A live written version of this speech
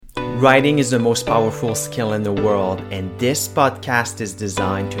Writing is the most powerful skill in the world, and this podcast is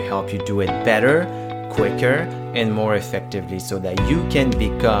designed to help you do it better, quicker, and more effectively so that you can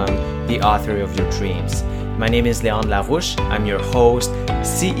become the author of your dreams. My name is Leon Larouche. I'm your host,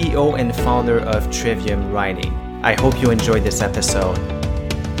 CEO, and founder of Trivium Writing. I hope you enjoyed this episode.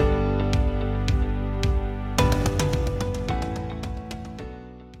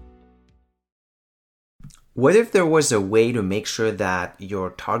 What if there was a way to make sure that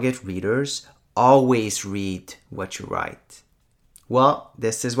your target readers always read what you write? Well,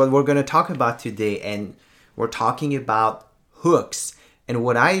 this is what we're going to talk about today, and we're talking about hooks. And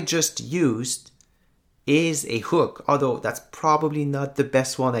what I just used is a hook, although that's probably not the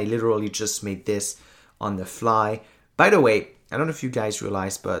best one. I literally just made this on the fly. By the way, I don't know if you guys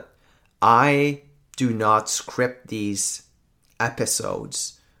realize, but I do not script these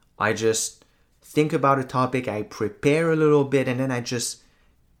episodes. I just think about a topic, I prepare a little bit, and then I just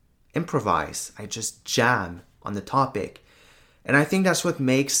improvise. I just jam on the topic. And I think that's what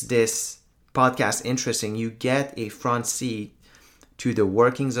makes this podcast interesting. You get a front seat to the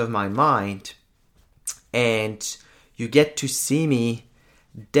workings of my mind, and you get to see me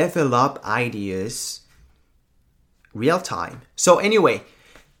develop ideas real time. So anyway,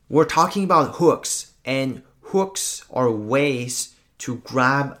 we're talking about hooks, and hooks are ways to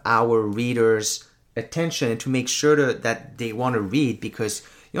grab our readers' attention and to make sure that they want to read, because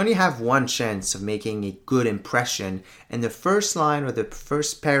you only have one chance of making a good impression, and the first line or the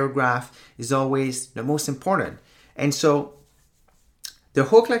first paragraph is always the most important. And so the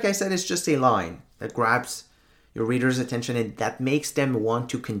hook, like I said, is just a line that grabs your reader's attention and that makes them want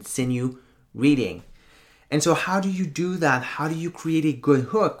to continue reading. And so how do you do that? How do you create a good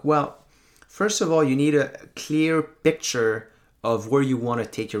hook? Well, first of all, you need a clear picture of where you want to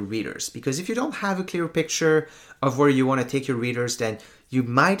take your readers. Because if you don't have a clear picture of where you want to take your readers, then you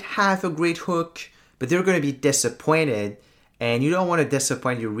might have a great hook, but they're going to be disappointed. And you don't want to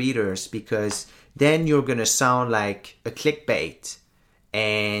disappoint your readers, because then you're going to sound like a clickbait.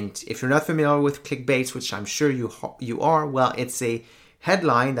 And if you're not familiar with clickbaits, which I'm sure you are, well, it's a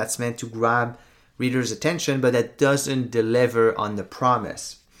headline that's meant to grab readers' attention, but that doesn't deliver on the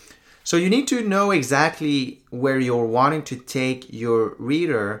promise. So you need to know exactly where you're wanting to take your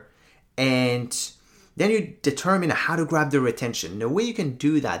reader, and then you determine how to grab their attention. The way you can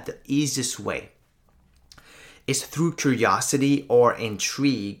do that, the easiest way, is through curiosity or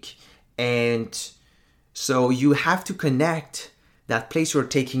intrigue. And so you have to connect that place you're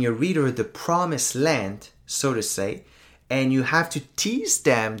taking your reader, the promised land, so to say, and you have to tease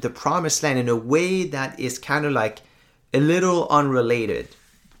them the promised land in a way that is kind of like a little unrelated.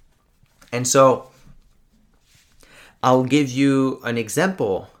 And so I'll give you an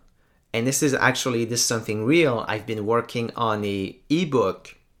example, and this is something real. I've been working on a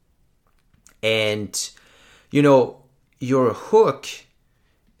ebook, and your hook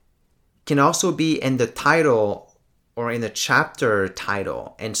can also be in the title or in the chapter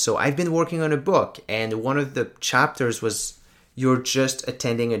title. And so I've been working on a book, and one of the chapters was You're Just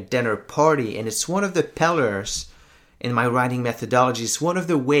Attending a Dinner Party, and it's one of the pillars in my writing methodology. Is one of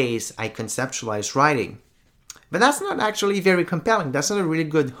the ways I conceptualize writing. But that's not actually very compelling. That's not a really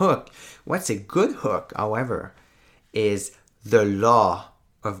good hook. What's a good hook, however, is the law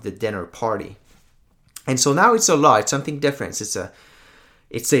of the dinner party. And so now it's a law. It's something different.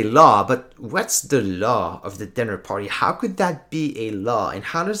 It's a law, but what's the law of the dinner party? How could that be a law? And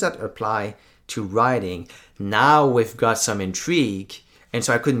how does that apply to writing? Now we've got some intrigue. And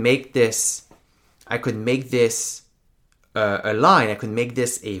so I could make this a line. I could make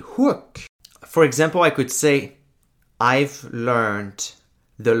this a hook. For example, I could say, I've learned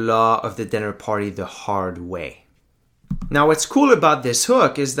the law of the dinner party the hard way. Now, what's cool about this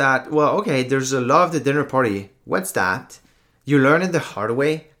hook is that, well, okay, there's a law of the dinner party. What's that? You learn it the hard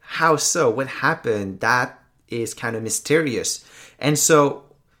way? How so? What happened? That is kind of mysterious. And so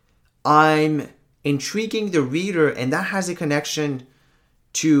I'm intriguing the reader, and that has a connection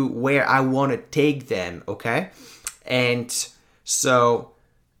to where I want to take them, okay? And so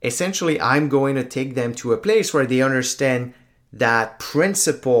essentially I'm going to take them to a place where they understand that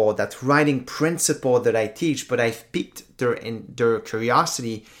principle, that writing principle that I teach, but I've piqued their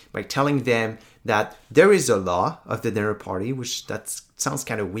curiosity by telling them that there is a law of the dinner party, which that sounds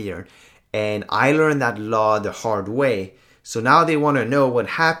kind of weird. And I learned that law the hard way. So now they want to know what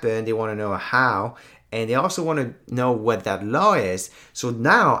happened. They want to know how. And they also want to know what that law is. So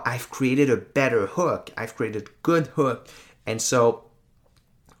now I've created a better hook. I've created a good hook. And so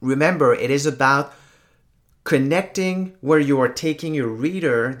remember, it is about connecting where you are taking your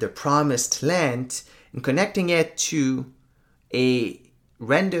reader, the promised land, and connecting it to a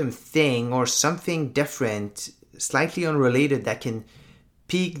random thing or something different, slightly unrelated, that can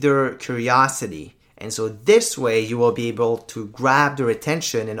pique their curiosity. And so this way you will be able to grab their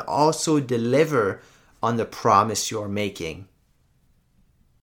attention and also deliver on the promise you're making.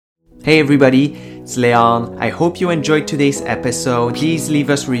 Hey everybody, it's Leon. I hope you enjoyed today's episode. Please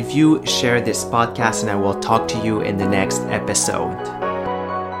leave us a review, share this podcast, and I will talk to you in the next episode.